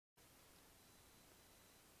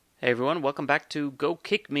Hey everyone, welcome back to Go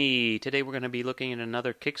Kick Me. Today we're going to be looking at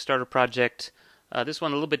another Kickstarter project. This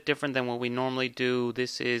one a little bit different than what we normally do.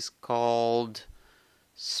 This is called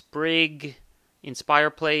Sprig.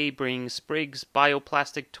 Inspire Play brings Sprig's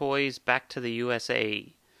bioplastic toys back to the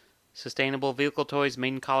USA. Sustainable vehicle toys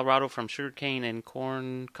made in Colorado from sugarcane and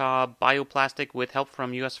corn cob bioplastic with help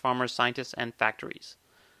from U.S. farmers, scientists, and factories.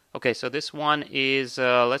 Okay, so this one is,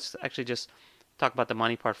 let's actually just talk about the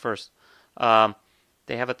money part first.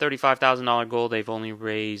 They have a $35,000 goal. They've only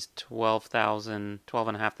raised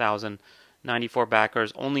 $12,500, 94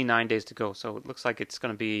 backers, only 9 days to go. So it looks like it's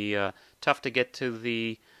going to be tough to get to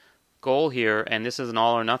the goal here. And this is an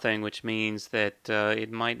all or nothing, which means that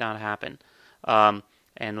it might not happen. And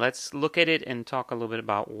let's look at it and talk a little bit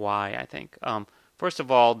about why, I think. First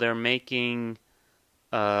of all, they're making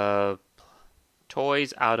toys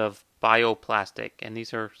out of bioplastic. And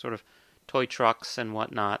these are sort of toy trucks and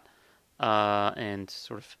whatnot. And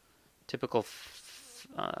sort of typical,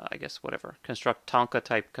 I guess, whatever, Tonka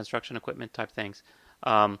type construction equipment type things.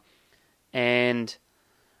 And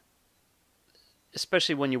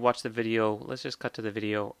especially when you watch the video, let's just cut to the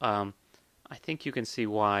video. I think you can see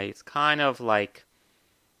why. It's kind of like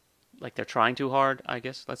they're trying too hard, I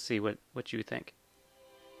guess. Let's see what you think.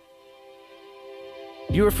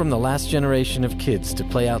 You are from the last generation of kids to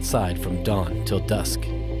play outside from dawn till dusk.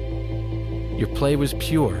 Your play was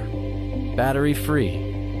pure,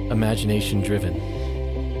 battery-free,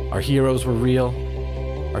 imagination-driven. Our heroes were real,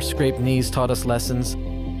 our scraped knees taught us lessons,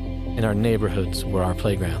 and our neighborhoods were our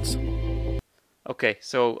playgrounds. Okay,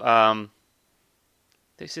 so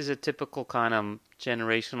this is a typical kind of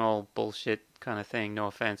generational bullshit kind of thing, no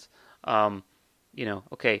offense.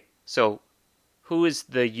 Okay, so who is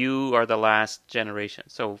the you or the last generation?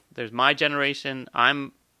 So there's my generation. I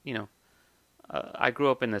grew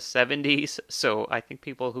up in the 70s, so I think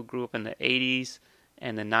people who grew up in the 80s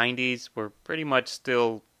and the 90s were pretty much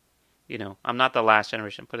still, I'm not the last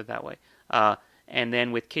generation, put it that way. And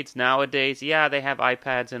then with kids nowadays, yeah, they have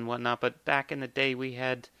iPads and whatnot, but back in the day we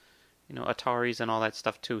had, Ataris and all that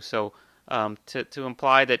stuff too. So to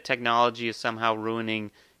imply that technology is somehow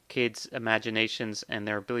ruining kids' imaginations and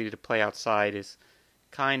their ability to play outside is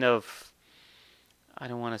kind of, I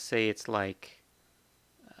don't want to say it's like,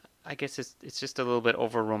 I guess it's just a little bit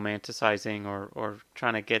over romanticizing or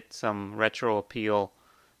trying to get some retro appeal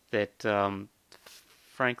that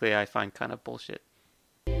frankly I find kind of bullshit.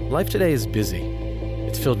 Life today is busy.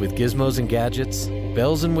 It's filled with gizmos and gadgets,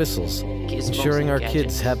 bells and whistles, ensuring our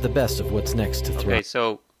kids have the best of what's next to thrive. Okay,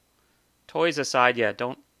 so toys aside, yeah,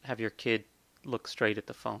 don't have your kid look straight at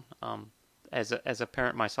the phone. As a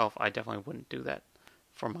parent myself, I definitely wouldn't do that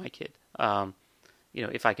for my kid.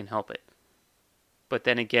 If I can help it. But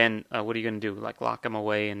then again, what are you going to do? Like lock him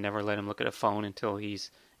away and never let him look at a phone until he's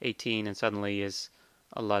 18 and suddenly is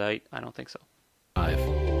a Luddite? I don't think so.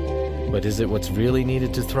 But is it what's really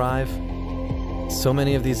needed to thrive? So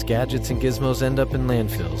many of these gadgets and gizmos end up in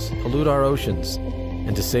landfills, pollute our oceans,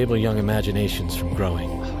 and disable young imaginations from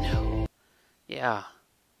growing. Oh no. Yeah,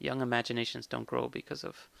 young imaginations don't grow because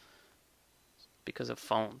of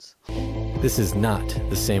phones. This is not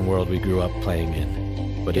the same world we grew up playing in,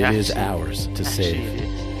 but it is ours to save.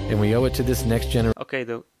 And we owe it to this next generation. Okay,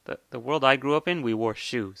 the world I grew up in, we wore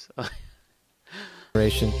shoes.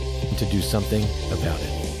 To do something about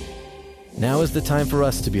it. Now is the time for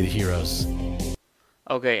us to be the heroes.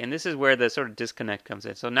 Okay, and this is where the sort of disconnect comes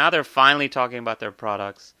in. So now they're finally talking about their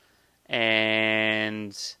products,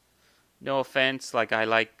 and no offense, like I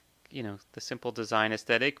like, the simple design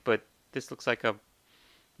aesthetic, but this looks like a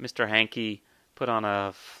Mr. Hanky put on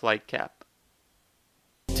a flight cap.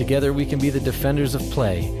 Together we can be the defenders of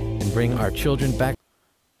play and bring our children back.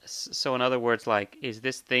 So in other words, like, is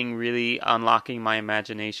this thing really unlocking my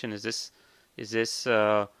imagination? Is this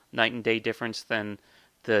night and day difference than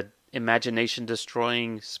the imagination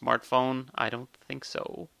destroying smartphone? I don't think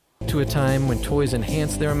so. To a time when toys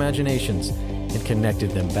enhanced their imaginations and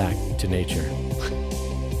connected them back to nature.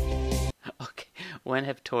 Okay, when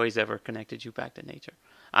have toys ever connected you back to nature?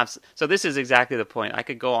 So this is exactly the point. I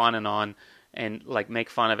could go on and like make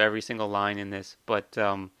fun of every single line in this, but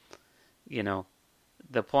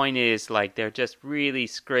the point is, like, they're just really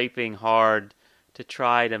scraping hard to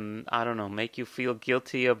try to, I don't know, make you feel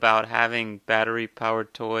guilty about having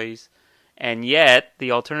battery-powered toys. And yet,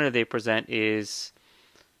 the alternative they present is,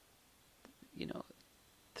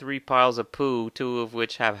 3 piles of poo, 2 of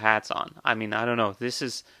which have hats on. I mean, I don't know.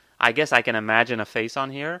 I guess I can imagine a face on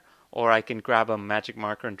here, or I can grab a magic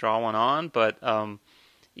marker and draw one on. But,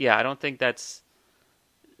 yeah, I don't think that's,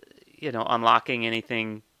 unlocking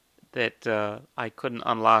anything that I couldn't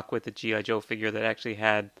unlock with the G.I. Joe figure that actually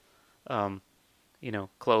had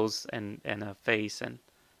clothes and a face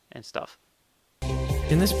and stuff.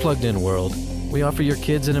 In this plugged-in world, we offer your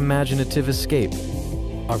kids an imaginative escape.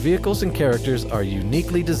 Our vehicles and characters are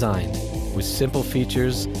uniquely designed with simple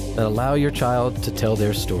features that allow your child to tell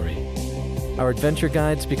their story. Our adventure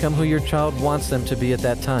guides become who your child wants them to be at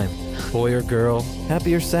that time. Boy or girl,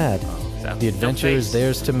 happy or sad. The adventure is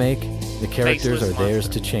theirs to make, the characters are theirs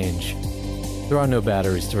to change. There are no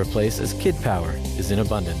batteries to replace as kid power is in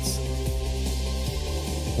abundance.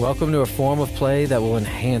 Welcome to a form of play that will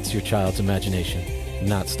enhance your child's imagination,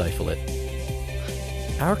 not stifle it.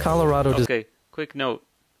 Our Colorado Okay, quick note.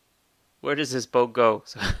 Where does this boat go?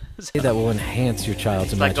 that will enhance your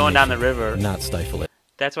child's imagination, like going down the river, not stifle it.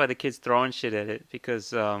 That's why the kid's throwing shit at it,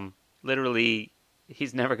 because literally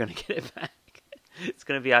he's never going to get it back. It's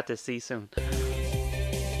going to be out to sea soon.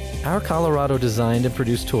 Our Colorado designed and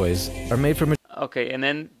produced toys are made from... Okay, and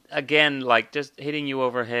then again, like just hitting you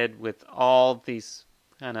overhead with all these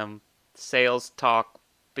kind of sales talk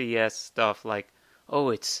BS stuff like,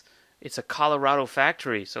 oh, it's a Colorado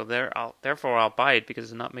factory, so therefore I'll buy it because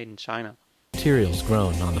it's not made in China. Materials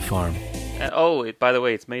grown on the farm. And, by the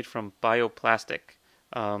way, it's made from bioplastic.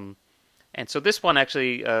 And so this one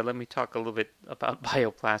actually, let me talk a little bit about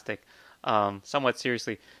bioplastic, somewhat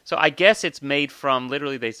seriously. So I guess it's made from,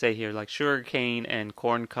 literally they say here, like sugarcane and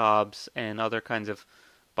corn cobs and other kinds of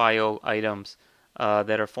bio items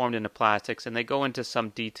that are formed into plastics. And they go into some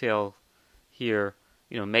detail here,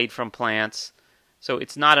 made from plants. So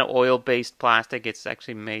it's not an oil-based plastic. It's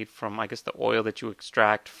actually made from, I guess, the oil that you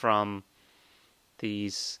extract from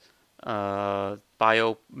these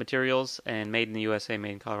biomaterials, and made in the USA,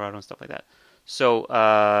 made in Colorado, and stuff like that. So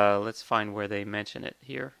let's find where they mention it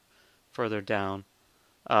here, further down.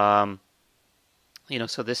 So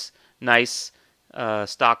this nice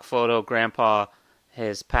stock photo, Grandpa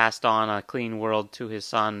has passed on a clean world to his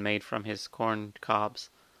son, made from his corn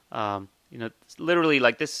cobs. It's literally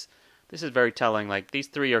like this. This is very telling. Like these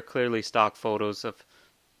three are clearly stock photos of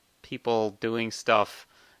people doing stuff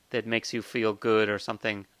that makes you feel good or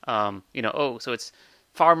something. So it's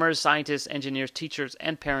farmers, scientists, engineers, teachers,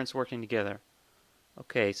 and parents working together.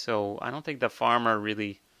 Okay, so I don't think the farmer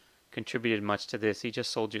really contributed much to this. He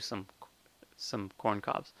just sold you some corn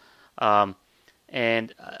cobs. Where's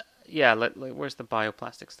the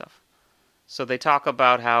bioplastic stuff? So they talk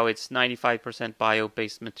about how it's 95%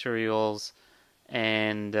 bio-based materials,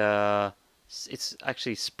 and it's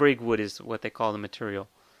actually Sprig wood is what they call the material.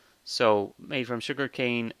 So made from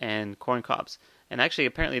sugarcane and corn cobs. And actually,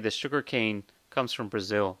 apparently the sugarcane comes from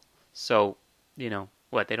Brazil. So, they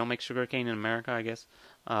don't make sugarcane in America, I guess.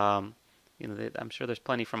 I'm sure there's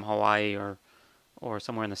plenty from Hawaii or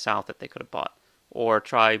somewhere in the South that they could have bought. Or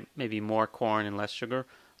try maybe more corn and less sugar.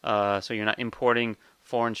 So you're not importing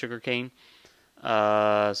foreign sugarcane.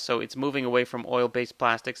 So it's moving away from oil-based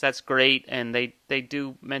plastics. That's great. And they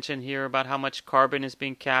do mention here about how much carbon is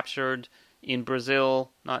being captured in Brazil,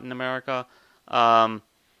 not in America. And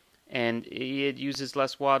it uses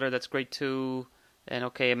less water. That's great too. And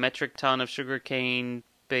a metric ton of sugarcane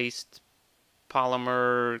based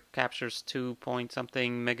polymer captures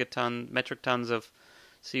 2-point-something metric tons of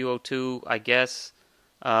CO2, I guess.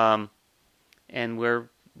 And we're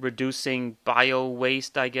reducing bio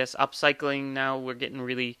waste, I guess. Upcycling now, we're getting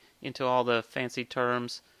really into all the fancy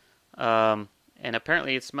terms. And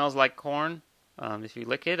apparently it smells like corn. If you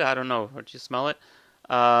lick it, I don't know, or do you smell it?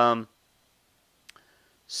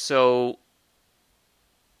 So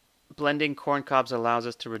blending corn cobs allows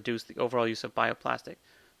us to reduce the overall use of bioplastic.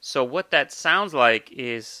 So what that sounds like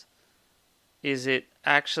is it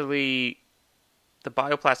actually the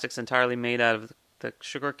bioplastic's entirely made out of the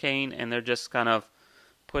sugar cane, and they're just kind of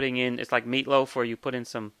putting in, it's like meatloaf where you put in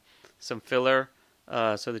some filler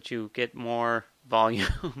so that you get more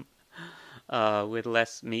volume with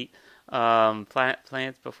less meat.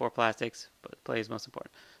 Plants before plastics, but play is most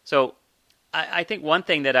important. So I think one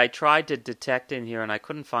thing that I tried to detect in here and I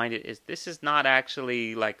couldn't find it is this is not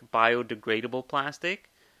actually like biodegradable plastic.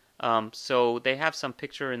 So they have some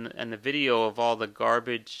picture in the video of all the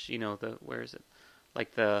garbage, where is it?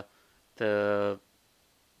 Like the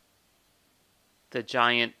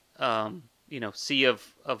giant, sea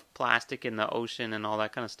of plastic in the ocean and all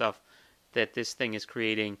that kind of stuff that this thing is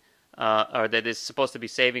creating. Or that is supposed to be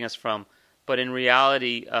saving us from. But in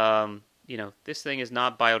reality, this thing is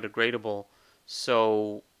not biodegradable.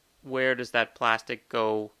 So where does that plastic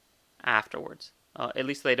go afterwards? At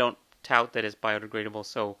least they don't tout that it's biodegradable.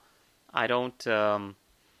 So I don't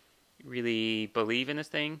really believe in this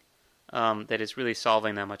thing, that it's really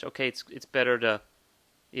solving that much. Okay, it's better to...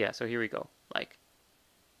 Yeah, so here we go. Like,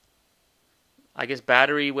 I guess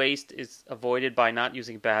battery waste is avoided by not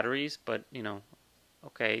using batteries, but,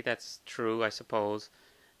 Okay, that's true, I suppose.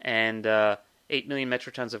 And 8 million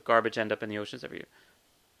metric tons of garbage end up in the oceans every year.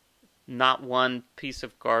 Not one piece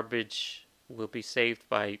of garbage will be saved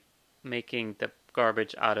by making the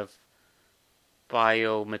garbage out of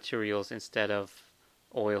biomaterials instead of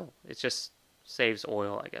oil. It just saves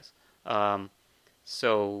oil, I guess. Um,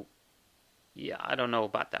 so, yeah, I don't know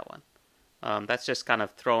about that one. That's just kind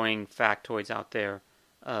of throwing factoids out there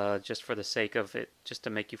just for the sake of it, just to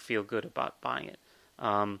make you feel good about buying it.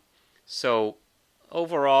 Um, so,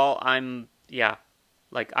 overall, yeah,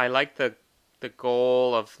 like I like the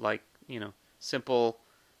goal of like, simple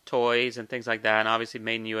toys and things like that. And obviously,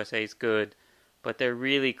 made in USA is good, but they're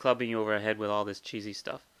really clubbing you over the head with all this cheesy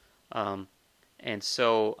stuff. Um, and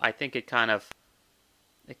so I think it kind of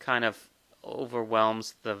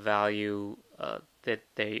overwhelms the value that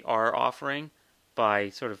they are offering by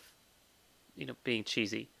sort of being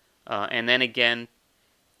cheesy. And then again,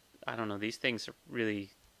 I don't know. These things are really.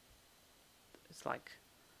 It's like,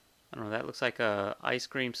 I don't know. That looks like a ice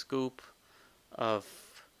cream scoop of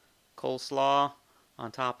coleslaw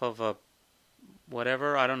on top of a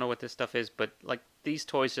whatever. I don't know what this stuff is, but like these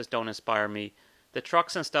toys just don't inspire me. The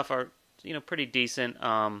trucks and stuff are pretty decent.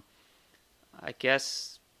 I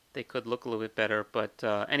guess they could look a little bit better, but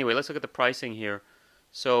anyway, let's look at the pricing here.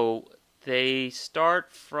 So they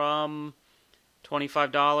start from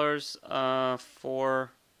 $25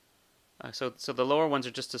 for. So the lower ones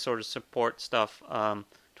are just to sort of support stuff.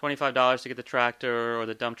 $25 to get the tractor or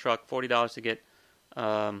the dump truck. $40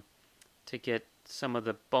 to get some of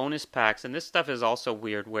the bonus packs. And this stuff is also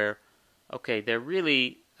weird where, okay, they're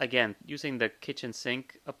really, again, using the kitchen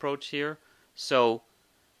sink approach here. So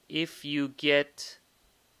if you get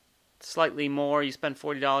slightly more, you spend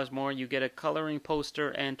 $40 more, you get a coloring poster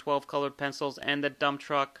and 12 colored pencils and the dump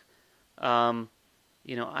truck. Is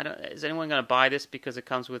anyone going to buy this because it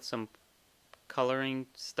comes with some coloring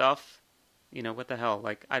stuff? What the hell?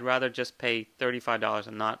 Like, I'd rather just pay $35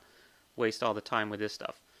 and not waste all the time with this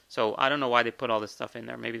stuff. So I don't know why they put all this stuff in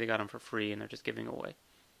there. Maybe they got them for free and they're just giving away.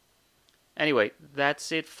 Anyway,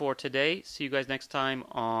 that's it for today. See you guys next time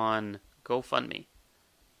on GoFundMe.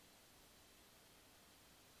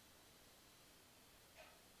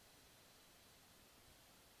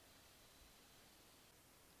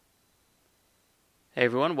 Hey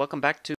everyone, welcome back to